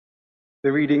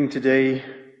The reading today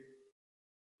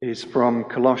is from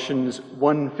Colossians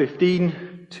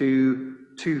 1:15 to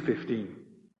 2:15,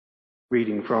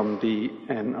 reading from the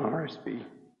NRSV.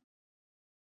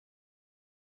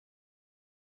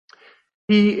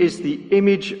 He is the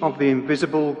image of the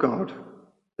invisible God,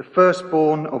 the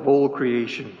firstborn of all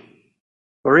creation.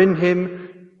 For in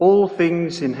him all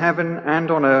things in heaven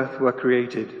and on earth were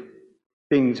created,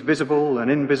 things visible and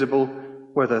invisible,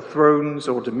 whether thrones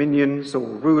or dominions or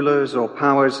rulers or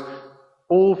powers.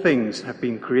 All things have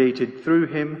been created through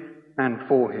him and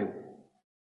for him.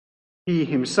 He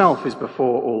himself is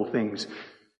before all things,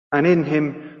 and in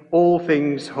him all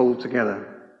things hold together.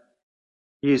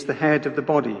 He is the head of the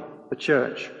body, the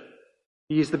church.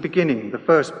 He is the beginning, the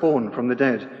firstborn from the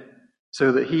dead,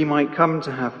 so that he might come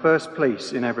to have first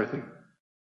place in everything.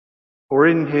 For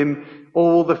in him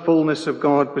all the fullness of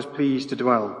God was pleased to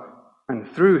dwell, and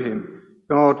through him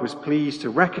God was pleased to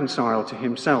reconcile to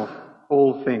himself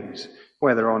all things,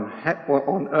 whether on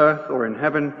earth or in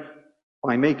heaven,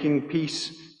 by making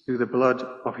peace through the blood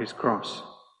of his cross.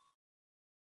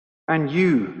 And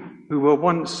you, who were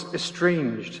once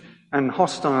estranged and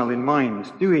hostile in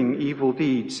mind, doing evil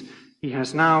deeds, he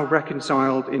has now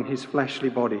reconciled in his fleshly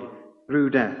body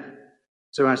through death,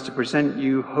 so as to present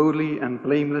you holy and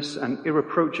blameless and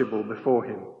irreproachable before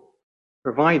him,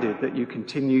 provided that you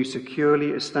continue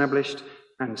securely established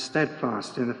and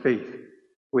steadfast in the faith,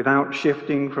 without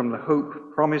shifting from the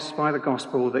hope promised by the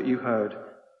gospel that you heard,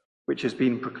 which has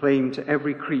been proclaimed to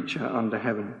every creature under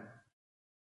heaven.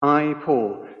 I,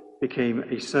 Paul, became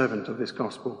a servant of this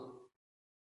gospel.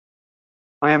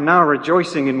 I am now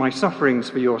rejoicing in my sufferings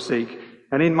for your sake,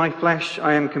 and in my flesh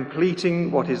I am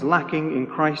completing what is lacking in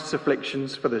Christ's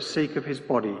afflictions for the sake of his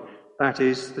body, that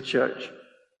is, the church.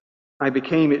 I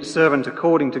became its servant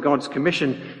according to God's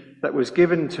commission that was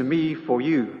given to me for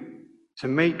you, to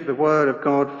make the word of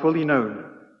God fully known,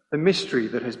 the mystery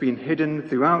that has been hidden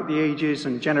throughout the ages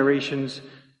and generations,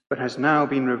 but has now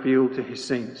been revealed to his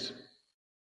saints.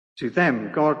 To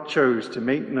them God chose to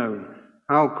make known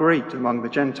how great among the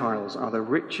Gentiles are the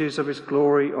riches of his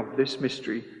glory of this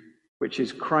mystery, which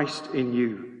is Christ in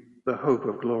you, the hope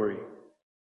of glory.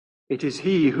 It is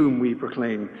he whom we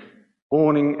proclaim,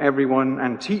 warning everyone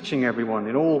and teaching everyone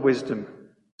in all wisdom,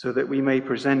 so that we may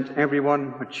present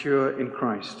everyone mature in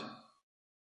Christ.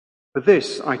 For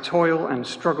this I toil and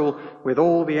struggle with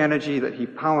all the energy that he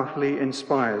powerfully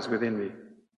inspires within me.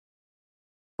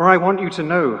 For I want you to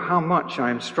know how much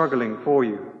I am struggling for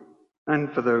you,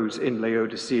 and for those in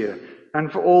Laodicea,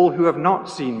 and for all who have not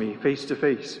seen me face to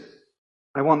face.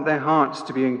 I want their hearts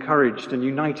to be encouraged and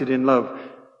united in love,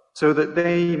 so that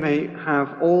they may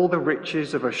have all the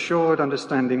riches of assured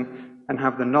understanding and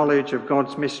have the knowledge of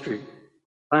God's mystery,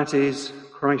 that is,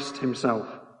 Christ himself,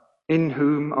 in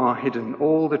whom are hidden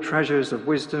all the treasures of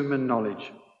wisdom and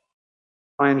knowledge.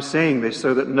 I am saying this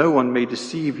so that no one may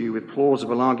deceive you with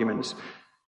plausible arguments.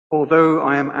 Although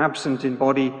I am absent in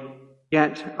body,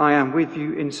 yet I am with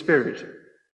you in spirit,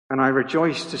 and I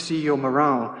rejoice to see your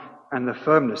morale and the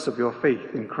firmness of your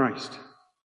faith in Christ.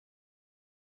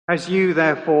 As you,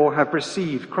 therefore, have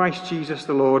received Christ Jesus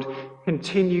the Lord,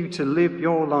 continue to live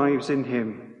your lives in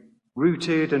him,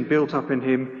 rooted and built up in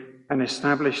him and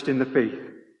established in the faith,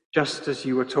 just as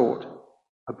you were taught,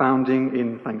 abounding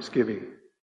in thanksgiving.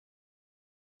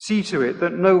 See to it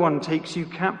that no one takes you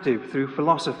captive through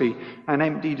philosophy and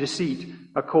empty deceit,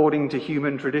 according to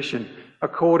human tradition,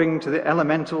 according to the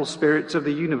elemental spirits of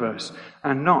the universe,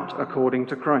 and not according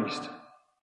to Christ.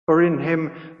 For in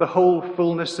him the whole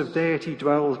fullness of deity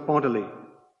dwells bodily,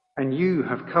 and you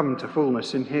have come to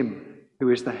fullness in him, who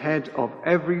is the head of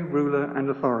every ruler and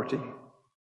authority.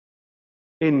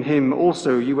 In him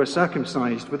also you were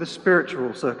circumcised with a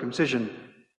spiritual circumcision,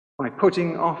 by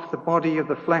putting off the body of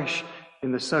the flesh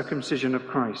in the circumcision of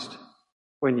Christ.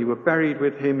 When you were buried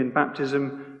with him in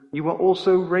baptism, you were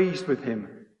also raised with him,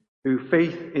 through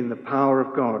faith in the power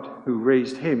of God, who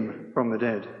raised him from the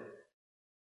dead.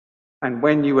 And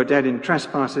when you were dead in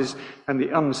trespasses and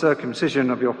the uncircumcision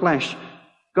of your flesh,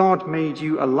 God made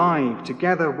you alive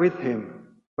together with him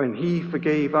when he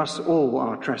forgave us all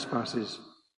our trespasses,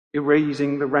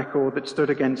 erasing the record that stood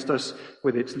against us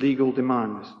with its legal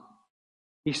demands.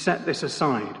 He set this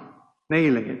aside,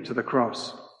 nailing it to the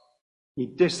cross. He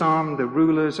disarmed the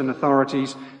rulers and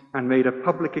authorities and made a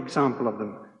public example of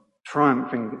them,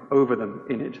 triumphing over them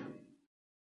in it.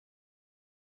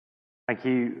 Thank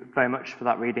you very much for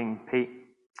that reading, Pete.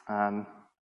 There's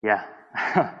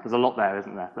a lot there,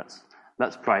 isn't there?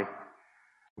 Let's pray.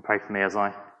 And pray for me as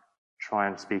I try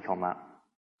and speak on that.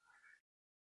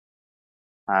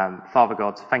 Father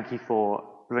God, thank you for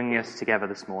bringing us together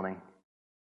this morning.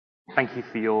 Thank you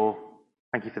for your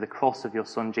Thank you for the cross of your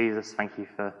Son, Jesus. Thank you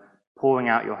for pouring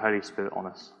out your Holy Spirit on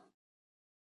us.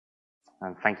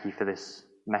 And thank you for this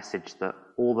message that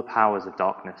all the powers of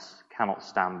darkness cannot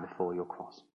stand before your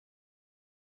cross.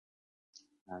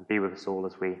 And be with us all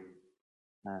as we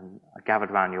are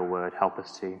gathered around your word. Help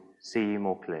us to see you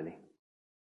more clearly.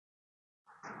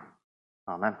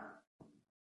 Amen.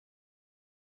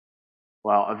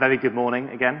 Well, a very good morning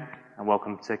again, and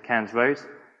welcome to Cairns Road.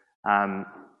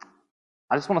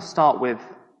 I just want to start with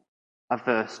a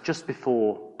verse just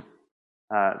before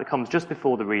that comes just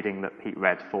before the reading that Pete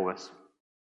read for us.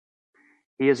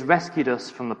 He has rescued us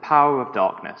from the power of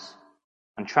darkness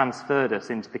and transferred us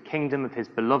into the kingdom of his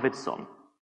beloved Son,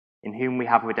 in whom we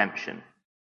have redemption,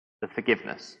 the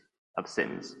forgiveness of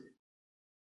sins.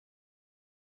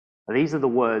 Now, these are the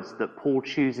words that Paul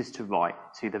chooses to write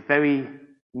to the very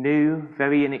new,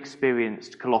 very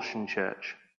inexperienced Colossian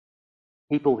church,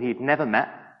 people he'd never met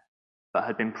but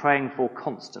had been praying for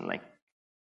constantly.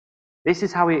 This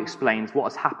is how he explains what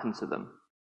has happened to them,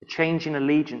 the change in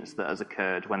allegiance that has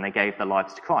occurred when they gave their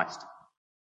lives to Christ.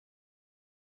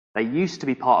 They used to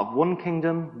be part of one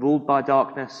kingdom ruled by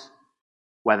darkness,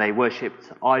 where they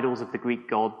worshipped idols of the Greek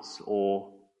gods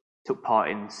or took part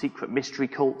in secret mystery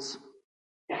cults.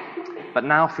 But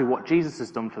now, through what Jesus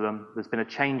has done for them, there's been a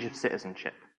change of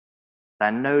citizenship.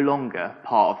 They're no longer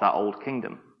part of that old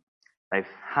kingdom. They've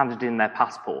handed in their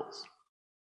passports.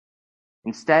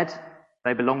 Instead,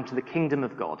 they belong to the kingdom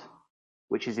of God,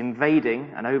 which is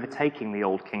invading and overtaking the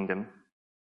old kingdom,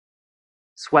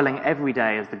 swelling every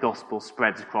day as the gospel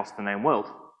spreads across the known world.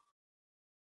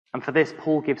 And for this,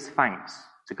 Paul gives thanks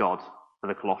to God for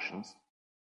the Colossians.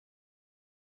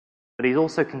 But he's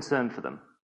also concerned for them,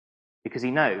 because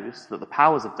he knows that the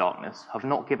powers of darkness have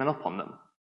not given up on them,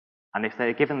 and if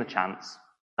they're given the chance,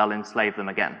 they'll enslave them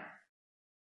again.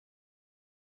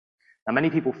 Now,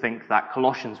 many people think that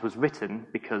Colossians was written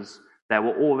because there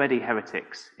were already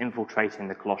heretics infiltrating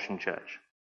the Colossian church.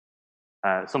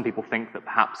 Some people think that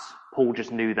perhaps Paul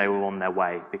just knew they were on their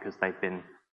way because they'd been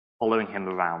following him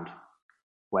around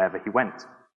wherever he went.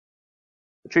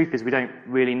 The truth is, we don't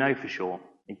really know for sure,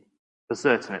 for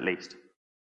certain at least.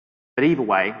 But either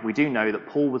way, we do know that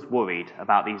Paul was worried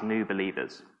about these new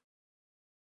believers.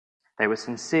 They were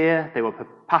sincere, they were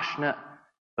passionate,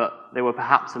 but they were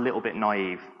perhaps a little bit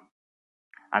naive.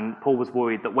 And Paul was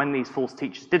worried that when these false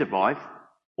teachers did arrive,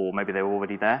 or maybe they were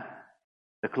already there,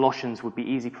 the Colossians would be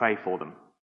easy prey for them.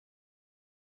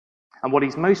 And what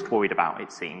he's most worried about, it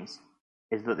seems,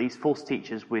 is that these false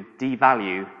teachers would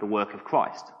devalue the work of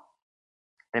Christ.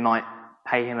 They might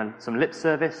pay him some lip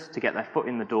service to get their foot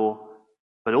in the door,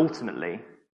 but ultimately,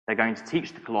 they're going to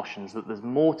teach the Colossians that there's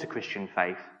more to Christian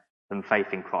faith than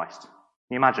faith in Christ. Can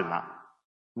you imagine that?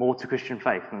 More to Christian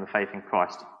faith than the faith in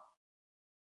Christ.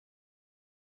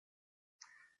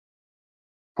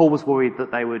 Paul was worried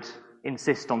that they would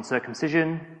insist on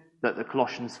circumcision, that the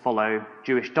Colossians follow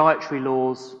Jewish dietary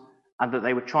laws, and that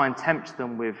they would try and tempt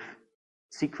them with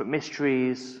secret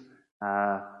mysteries,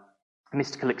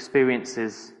 mystical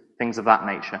experiences, things of that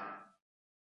nature.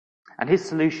 And his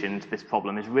solution to this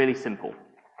problem is really simple.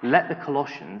 Let the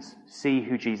Colossians see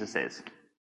who Jesus is.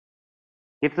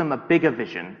 Give them a bigger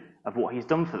vision of what he's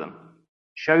done for them.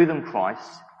 Show them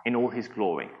Christ in all his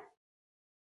glory.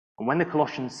 And when the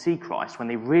Colossians see Christ, when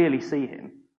they really see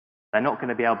him, they're not going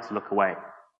to be able to look away.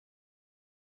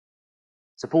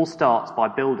 So Paul starts by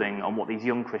building on what these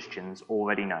young Christians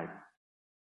already know.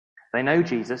 They know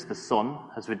Jesus, the Son,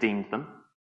 has redeemed them,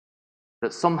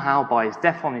 that somehow by his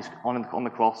death on the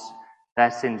cross,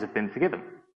 their sins have been forgiven.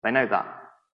 They know that.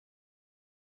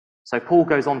 So Paul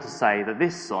goes on to say that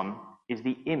this Son is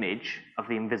the image of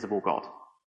the invisible God,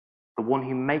 the one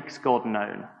who makes God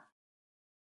known.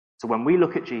 So when we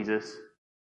look at Jesus,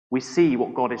 we see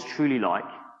what God is truly like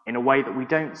in a way that we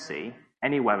don't see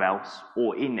anywhere else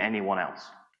or in anyone else.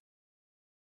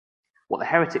 What the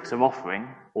heretics are offering,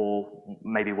 or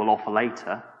maybe will offer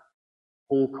later,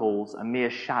 Paul calls a mere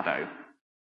shadow.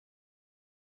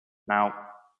 Now,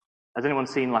 has anyone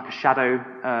seen like a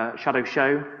shadow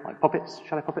show, like puppets,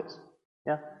 shadow puppets?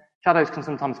 Yeah? Shadows can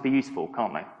sometimes be useful,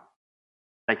 can't they?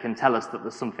 They can tell us that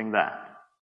there's something there.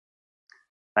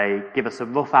 They give us a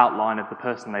rough outline of the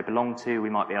person they belong to. We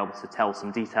might be able to tell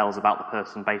some details about the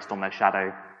person based on their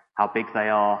shadow, how big they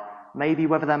are, maybe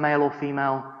whether they're male or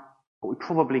female, but we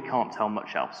probably can't tell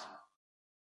much else.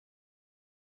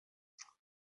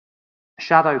 A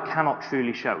shadow cannot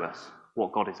truly show us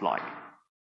what God is like.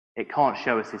 It can't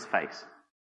show us his face.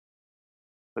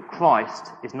 But Christ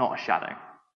is not a shadow.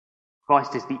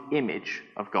 Christ is the image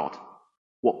of God,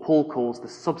 what Paul calls the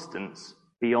substance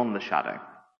beyond the shadow.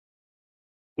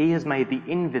 He has made the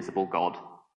invisible God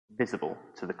visible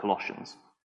to the Colossians,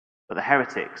 but the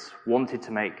heretics wanted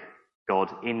to make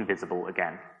God invisible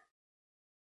again.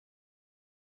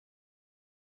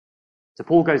 So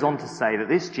Paul goes on to say that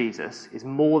this Jesus is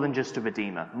more than just a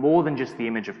redeemer, more than just the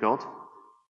image of God.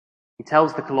 He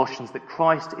tells the Colossians that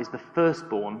Christ is the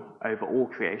firstborn over all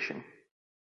creation.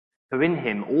 For in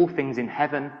him all things in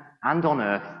heaven and on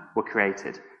earth were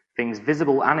created, things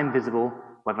visible and invisible,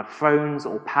 whether thrones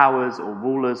or powers or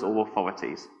rulers or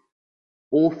authorities.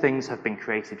 All things have been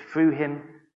created through him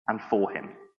and for him.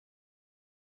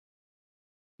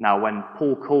 Now, when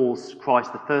Paul calls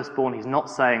Christ the firstborn, he's not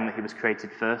saying that he was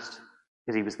created first,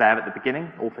 because he was there at the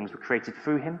beginning. All things were created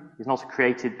through him. He's not a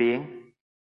created being.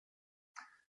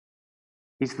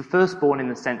 He's the firstborn in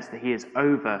the sense that he is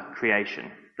over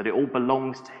creation, that it all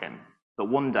belongs to him, that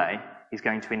one day he's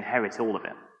going to inherit all of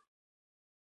it.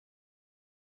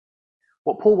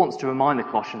 What Paul wants to remind the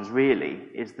Colossians really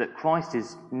is that Christ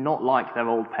is not like their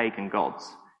old pagan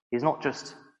gods. He's not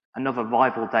just another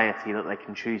rival deity that they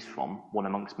can choose from, one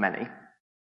amongst many.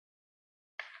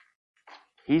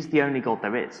 He's the only God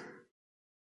there is.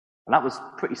 And that was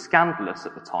pretty scandalous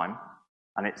at the time,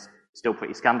 and it's still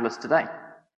pretty scandalous today.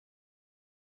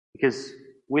 Because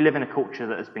we live in a culture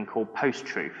that has been called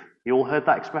post-truth. You all heard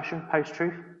that expression,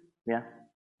 post-truth? Yeah?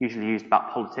 Usually used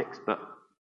about politics, but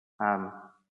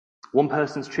one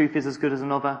person's truth is as good as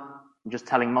another. I'm just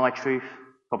telling my truth.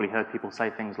 Probably heard people say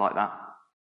things like that.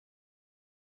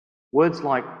 Words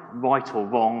like right or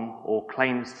wrong, or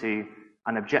claims to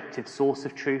an objective source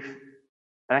of truth,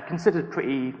 they're considered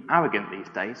pretty arrogant these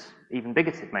days, even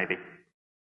bigoted maybe.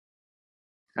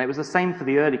 And it was the same for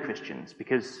the early Christians,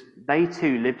 because they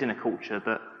too lived in a culture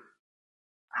that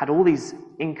had all these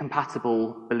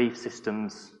incompatible belief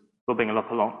systems bubbling up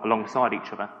alongside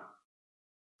each other.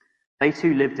 They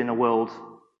too lived in a world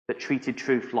that treated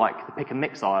truth like the pick and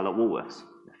mix aisle at Woolworths,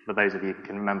 for those of you who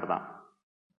can remember that.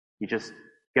 You just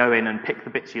go in and pick the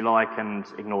bits you like and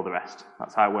ignore the rest.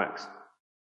 That's how it works.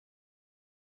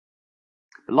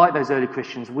 But like those early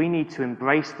Christians, we need to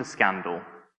embrace the scandal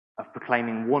of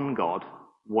proclaiming one God,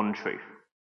 one truth,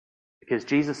 because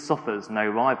Jesus suffers no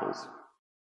rivals.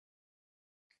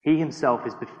 He himself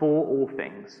is before all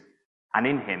things, and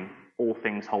in him all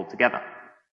things hold together.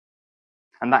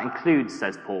 And that includes,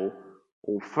 says Paul,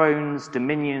 all thrones,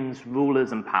 dominions,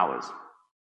 rulers, and powers.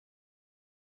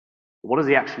 What does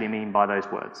he actually mean by those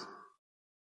words?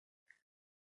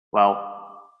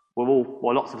 Well,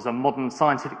 lots of us are modern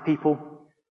scientific people.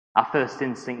 Our first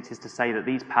instinct is to say that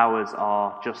these powers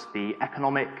are just the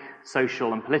economic,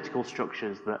 social, and political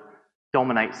structures that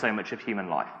dominate so much of human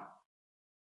life.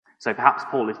 So perhaps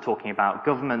Paul is talking about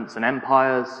governments and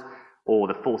empires, or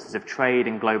the forces of trade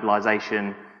and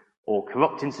globalization, or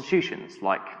corrupt institutions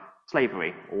like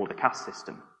slavery or the caste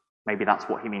system. Maybe that's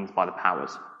what he means by the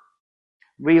powers.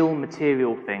 Real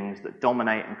material things that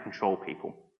dominate and control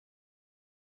people.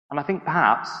 And I think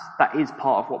perhaps that is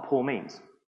part of what Paul means.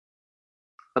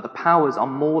 But the powers are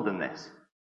more than this,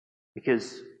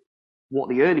 because what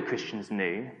the early Christians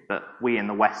knew, but we in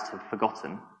the West have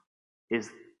forgotten, is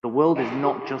the world is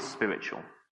not just spiritual.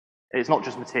 It's not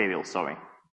just material,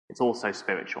 it's also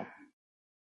spiritual.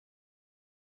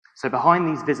 So behind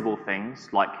these visible things,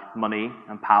 like money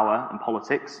and power and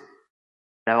politics,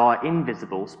 there are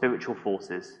invisible spiritual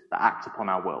forces that act upon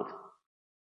our world,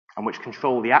 and which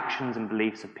control the actions and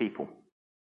beliefs of people.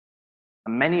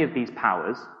 And many of these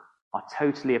powers are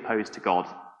totally opposed to God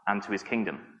and to his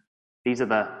kingdom. These are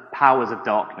the powers of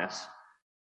darkness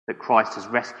that Christ has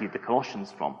rescued the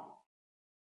Colossians from.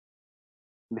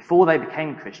 Before they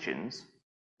became Christians,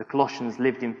 the Colossians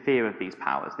lived in fear of these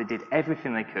powers. They did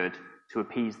everything they could to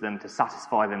appease them, to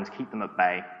satisfy them, to keep them at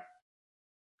bay.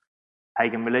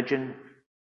 Pagan religion,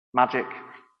 magic,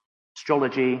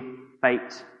 astrology,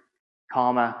 fate,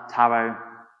 karma, tarot,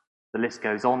 the list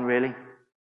goes on really.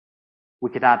 We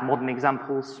could add modern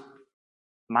examples: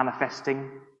 manifesting,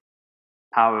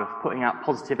 power of putting out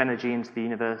positive energy into the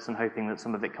universe and hoping that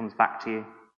some of it comes back to you.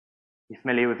 You're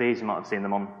familiar with these? You might have seen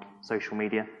them on social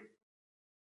media.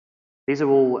 These are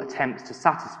all attempts to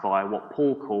satisfy what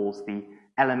Paul calls the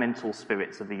elemental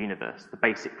spirits of the universe, the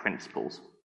basic principles,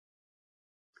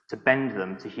 to bend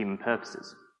them to human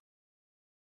purposes.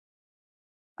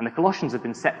 And the Colossians have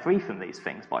been set free from these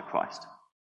things by Christ.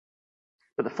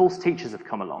 But the false teachers have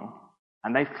come along,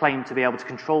 and they've claimed to be able to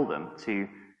control them, to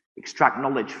extract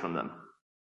knowledge from them.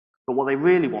 But what they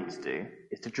really want to do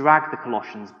is to drag the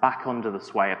Colossians back under the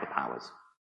sway of the powers,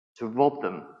 to rob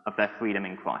them of their freedom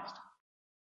in Christ.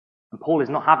 And Paul is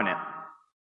not having it.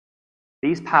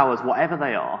 These powers, whatever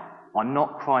they are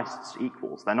not Christ's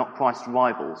equals. They're not Christ's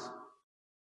rivals.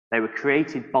 They were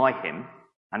created by him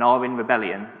and are in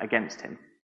rebellion against him.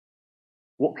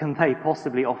 What can they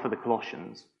possibly offer the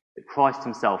Colossians that Christ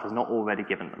himself has not already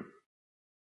given them?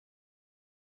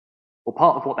 Well,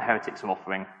 part of what the heretics are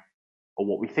offering, or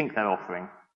what we think they're offering,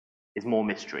 is more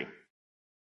mystery.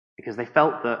 Because they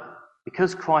felt that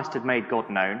because Christ had made God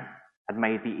known, had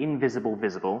made the invisible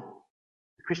visible,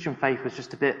 the Christian faith was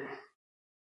just a bit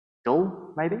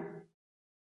dull, maybe?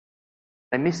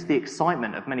 They missed the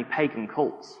excitement of many pagan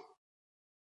cults.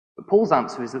 But Paul's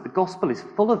answer is that the gospel is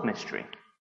full of mystery.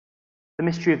 The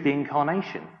mystery of the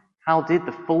incarnation. How did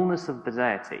the fullness of the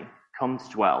deity come to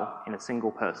dwell in a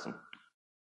single person?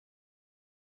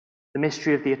 The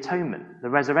mystery of the atonement,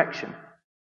 the resurrection.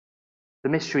 The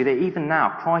mystery that even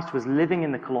now Christ was living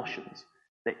in the Colossians,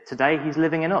 that today he's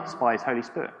living in us by his Holy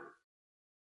Spirit.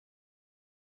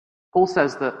 Paul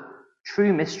says that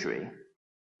true mystery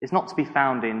is not to be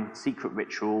found in secret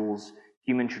rituals,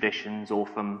 human traditions, or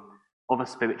from other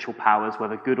spiritual powers,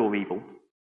 whether good or evil.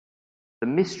 The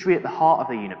mystery at the heart of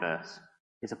the universe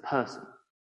is a person,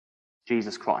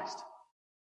 Jesus Christ,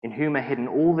 in whom are hidden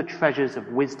all the treasures of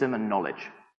wisdom and knowledge.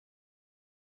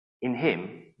 In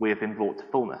him we have been brought to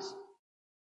fullness.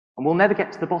 And we'll never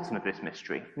get to the bottom of this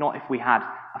mystery, not if we had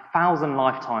 1,000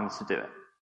 lifetimes to do it.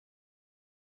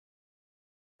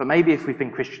 But maybe if we've been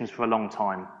Christians for a long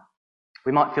time,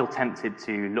 we might feel tempted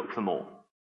to look for more.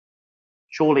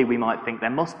 Surely we might think there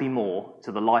must be more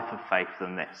to the life of faith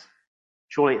than this.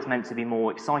 Surely it's meant to be more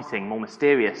exciting, more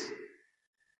mysterious.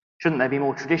 Shouldn't there be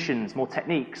more traditions, more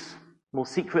techniques, more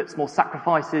secrets, more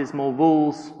sacrifices, more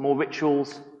rules, more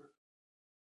rituals?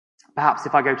 Perhaps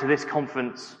if I go to this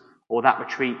conference or that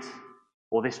retreat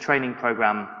or this training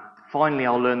program, finally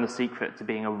I'll learn the secret to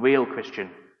being a real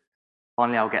Christian.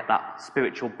 Finally I'll get that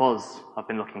spiritual buzz I've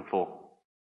been looking for.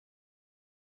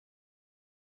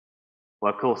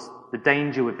 Well, of course, the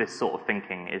danger with this sort of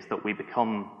thinking is that we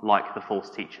become like the false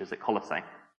teachers at Colossae.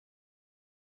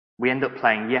 We end up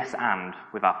playing yes and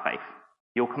with our faith.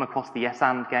 You'll come across the yes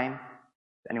and game.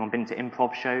 Anyone been to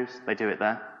improv shows? They do it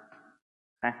there.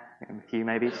 Okay, a few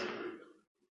maybes.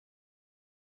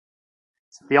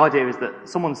 So the idea is that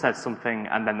someone says something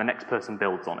and then the next person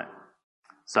builds on it.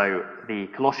 So the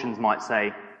Colossians might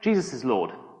say, Jesus is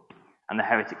Lord. And the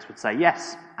heretics would say,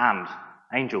 yes, and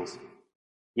angels.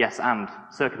 Yes, and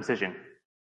circumcision.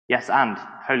 Yes, and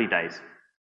holy days.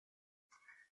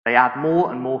 They add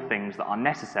more and more things that are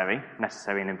necessary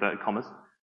in inverted commas,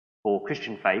 for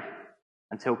Christian faith,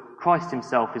 until Christ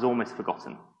himself is almost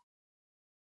forgotten.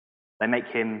 They make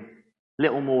him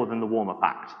little more than the warm-up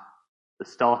act, the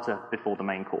starter before the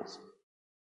main course.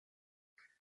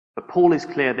 But Paul is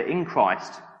clear that in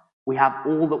Christ, we have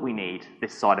all that we need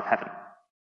this side of heaven.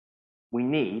 We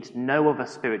need no other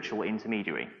spiritual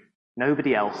intermediary,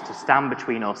 nobody else to stand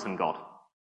between us and God.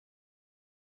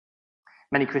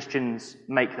 Many Christians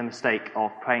make the mistake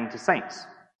of praying to saints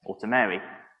or to Mary.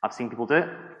 I've seen people do it.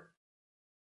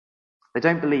 They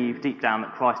don't believe deep down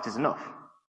that Christ is enough,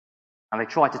 and they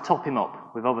try to top him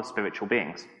up with other spiritual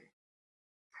beings.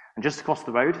 And just across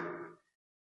the road,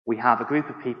 we have a group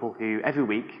of people who every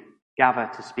week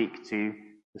gather to speak to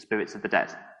the spirits of the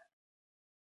dead.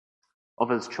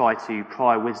 Others try to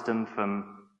pry wisdom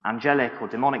from angelic or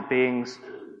demonic beings.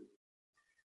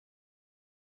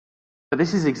 But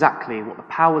this is exactly what the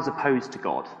powers opposed to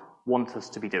God want us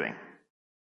to be doing,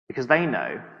 because they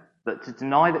know that to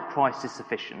deny that Christ is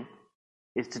sufficient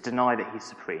is to deny that he's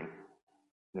supreme.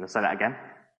 I'm going to say that again.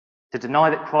 To deny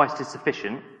that Christ is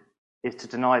sufficient is to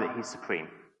deny that he's supreme.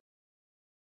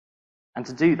 And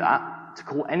to do that, to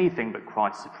call anything but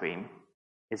Christ supreme,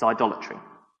 is idolatry.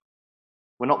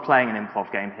 We're not playing an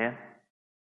improv game here.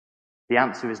 The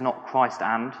answer is not Christ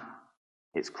and,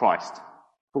 it's Christ.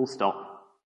 Full stop,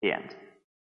 the end.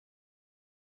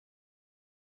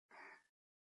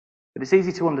 But it's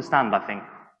easy to understand, I think,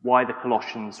 why the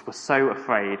Colossians were so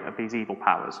afraid of these evil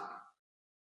powers.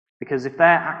 Because if they're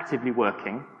actively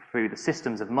working through the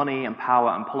systems of money and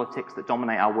power and politics that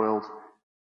dominate our world,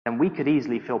 then we could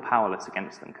easily feel powerless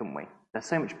against them, couldn't we? They're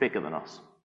so much bigger than us.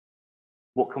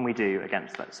 What can we do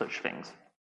against such things?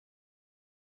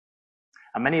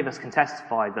 And many of us can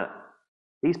testify that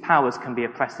these powers can be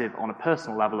oppressive on a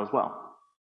personal level as well.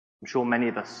 I'm sure many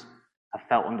of us have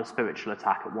felt under spiritual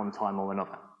attack at one time or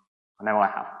another. I know I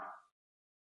have.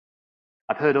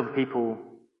 I've heard other people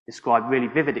describe really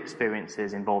vivid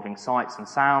experiences involving sights and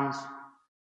sounds.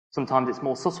 Sometimes it's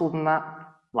more subtle than that,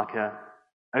 like an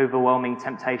overwhelming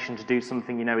temptation to do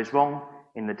something you know is wrong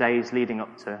in the days leading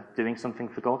up to doing something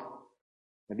for God.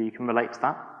 Maybe you can relate to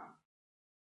that.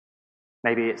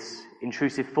 Maybe it's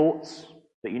intrusive thoughts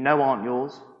that you know aren't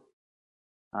yours,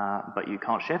 but you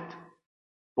can't shift.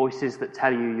 Voices that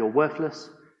tell you you're worthless,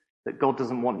 that God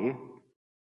doesn't want you.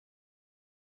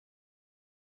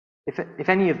 If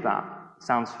any of that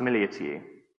sounds familiar to you,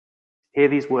 hear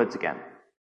these words again.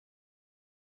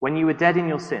 When you were dead in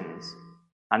your sins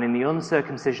and in the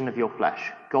uncircumcision of your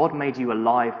flesh, God made you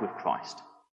alive with Christ.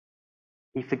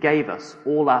 He forgave us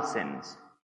all our sins,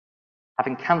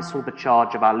 having cancelled the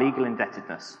charge of our legal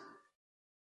indebtedness,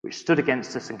 which stood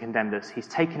against us and condemned us. He's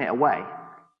taken it away,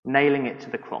 nailing it to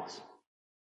the cross.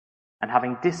 And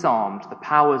having disarmed the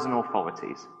powers and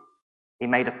authorities, he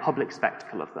made a public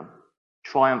spectacle of them,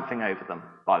 triumphing over them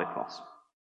by the cross.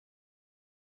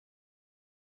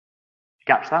 Did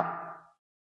you catch that?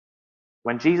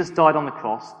 When Jesus died on the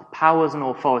cross, the powers and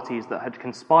authorities that had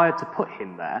conspired to put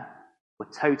him there were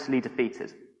totally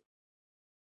defeated.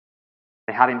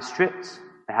 They had him stripped,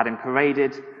 they had him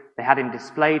paraded, they had him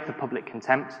displayed for public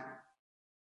contempt,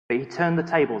 but he turned the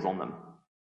tables on them.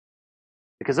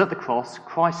 Because at the cross,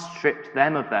 Christ stripped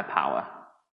them of their power,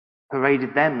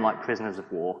 paraded them like prisoners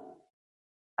of war,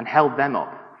 and held them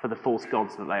up for the false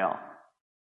gods that they are.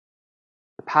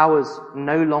 The powers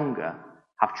no longer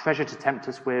have treasure to tempt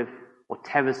us with or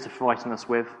terrors to frighten us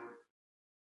with.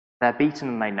 They're beaten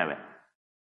and they know it.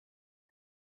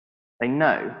 They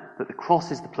know that the cross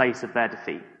is the place of their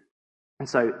defeat, and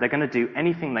so they're going to do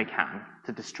anything they can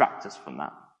to distract us from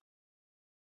that.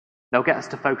 They'll get us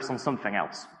to focus on something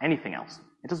else, anything else.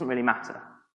 It doesn't really matter.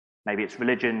 Maybe it's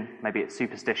religion, maybe it's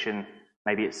superstition,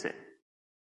 maybe it's sin.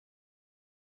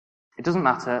 It doesn't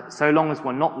matter so long as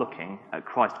we're not looking at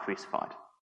Christ crucified.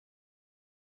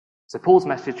 So Paul's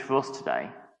message for us today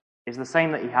is the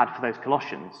same that he had for those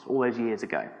Colossians all those years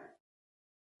ago.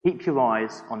 Keep your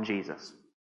eyes on Jesus.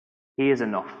 He is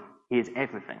enough. He is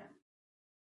everything.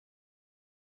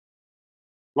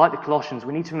 Like the Colossians,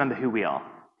 we need to remember who we are,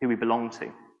 who we belong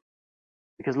to.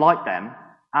 Because like them,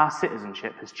 our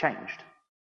citizenship has changed.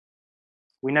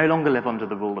 We no longer live under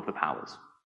the rule of the powers.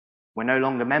 We're no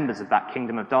longer members of that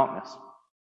kingdom of darkness.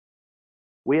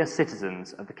 We are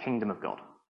citizens of the kingdom of God.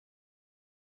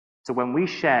 So when we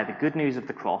share the good news of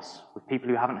the cross with people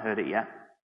who haven't heard it yet,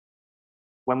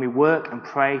 when we work and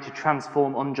pray to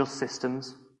transform unjust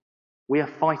systems, we are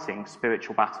fighting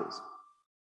spiritual battles.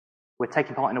 We're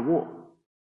taking part in a war,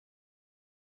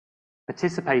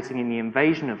 participating in the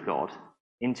invasion of God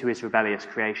into his rebellious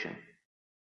creation.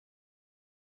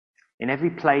 In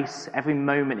every place, every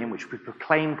moment in which we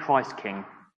proclaim Christ King,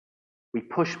 we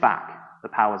push back the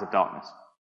powers of darkness.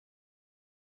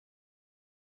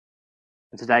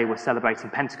 And today we're celebrating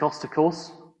Pentecost, of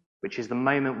course, which is the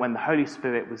moment when the Holy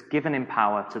Spirit was given in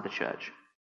power to the church.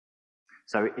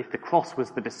 So if the cross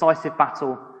was the decisive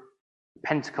battle,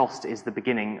 Pentecost is the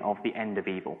beginning of the end of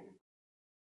evil.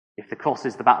 If the cross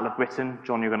is the Battle of Britain,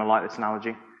 John, you're going to like this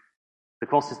analogy. If the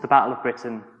cross is the Battle of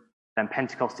Britain, then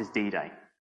Pentecost is D-Day.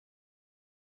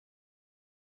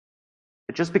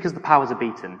 But just because the powers are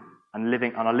beaten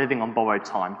and are living on borrowed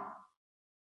time,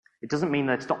 it doesn't mean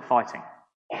they've stopped fighting.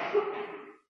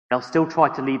 They'll still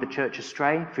try to lead the church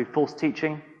astray through false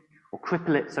teaching or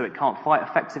cripple it so it can't fight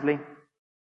effectively.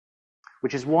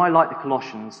 Which is why, like the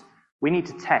Colossians, we need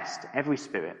to test every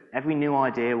spirit, every new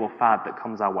idea or fad that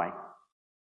comes our way.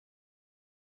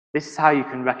 This is how you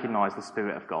can recognize the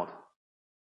Spirit of God.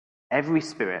 Every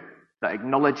spirit that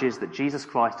acknowledges that Jesus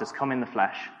Christ has come in the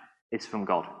flesh is from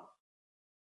God.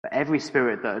 But every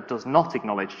spirit that does not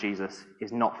acknowledge Jesus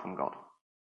is not from God.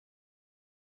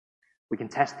 We can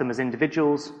test them as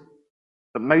individuals,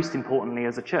 but most importantly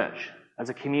as a church, as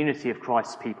a community of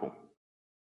Christ's people.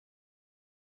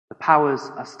 The powers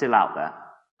are still out there.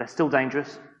 They're still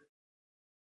dangerous,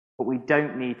 but we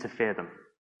don't need to fear them.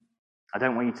 I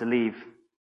don't want you to leave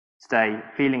today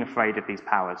feeling afraid of these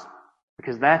powers,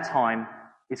 because their time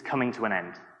is coming to an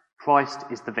end. Christ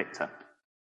is the victor.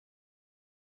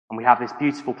 And we have this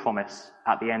beautiful promise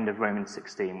at the end of Romans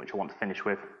 16, which I want to finish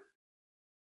with.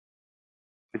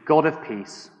 The God of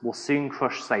peace will soon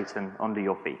crush Satan under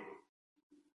your feet.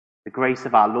 The grace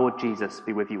of our Lord Jesus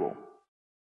be with you all.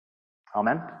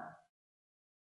 Amen.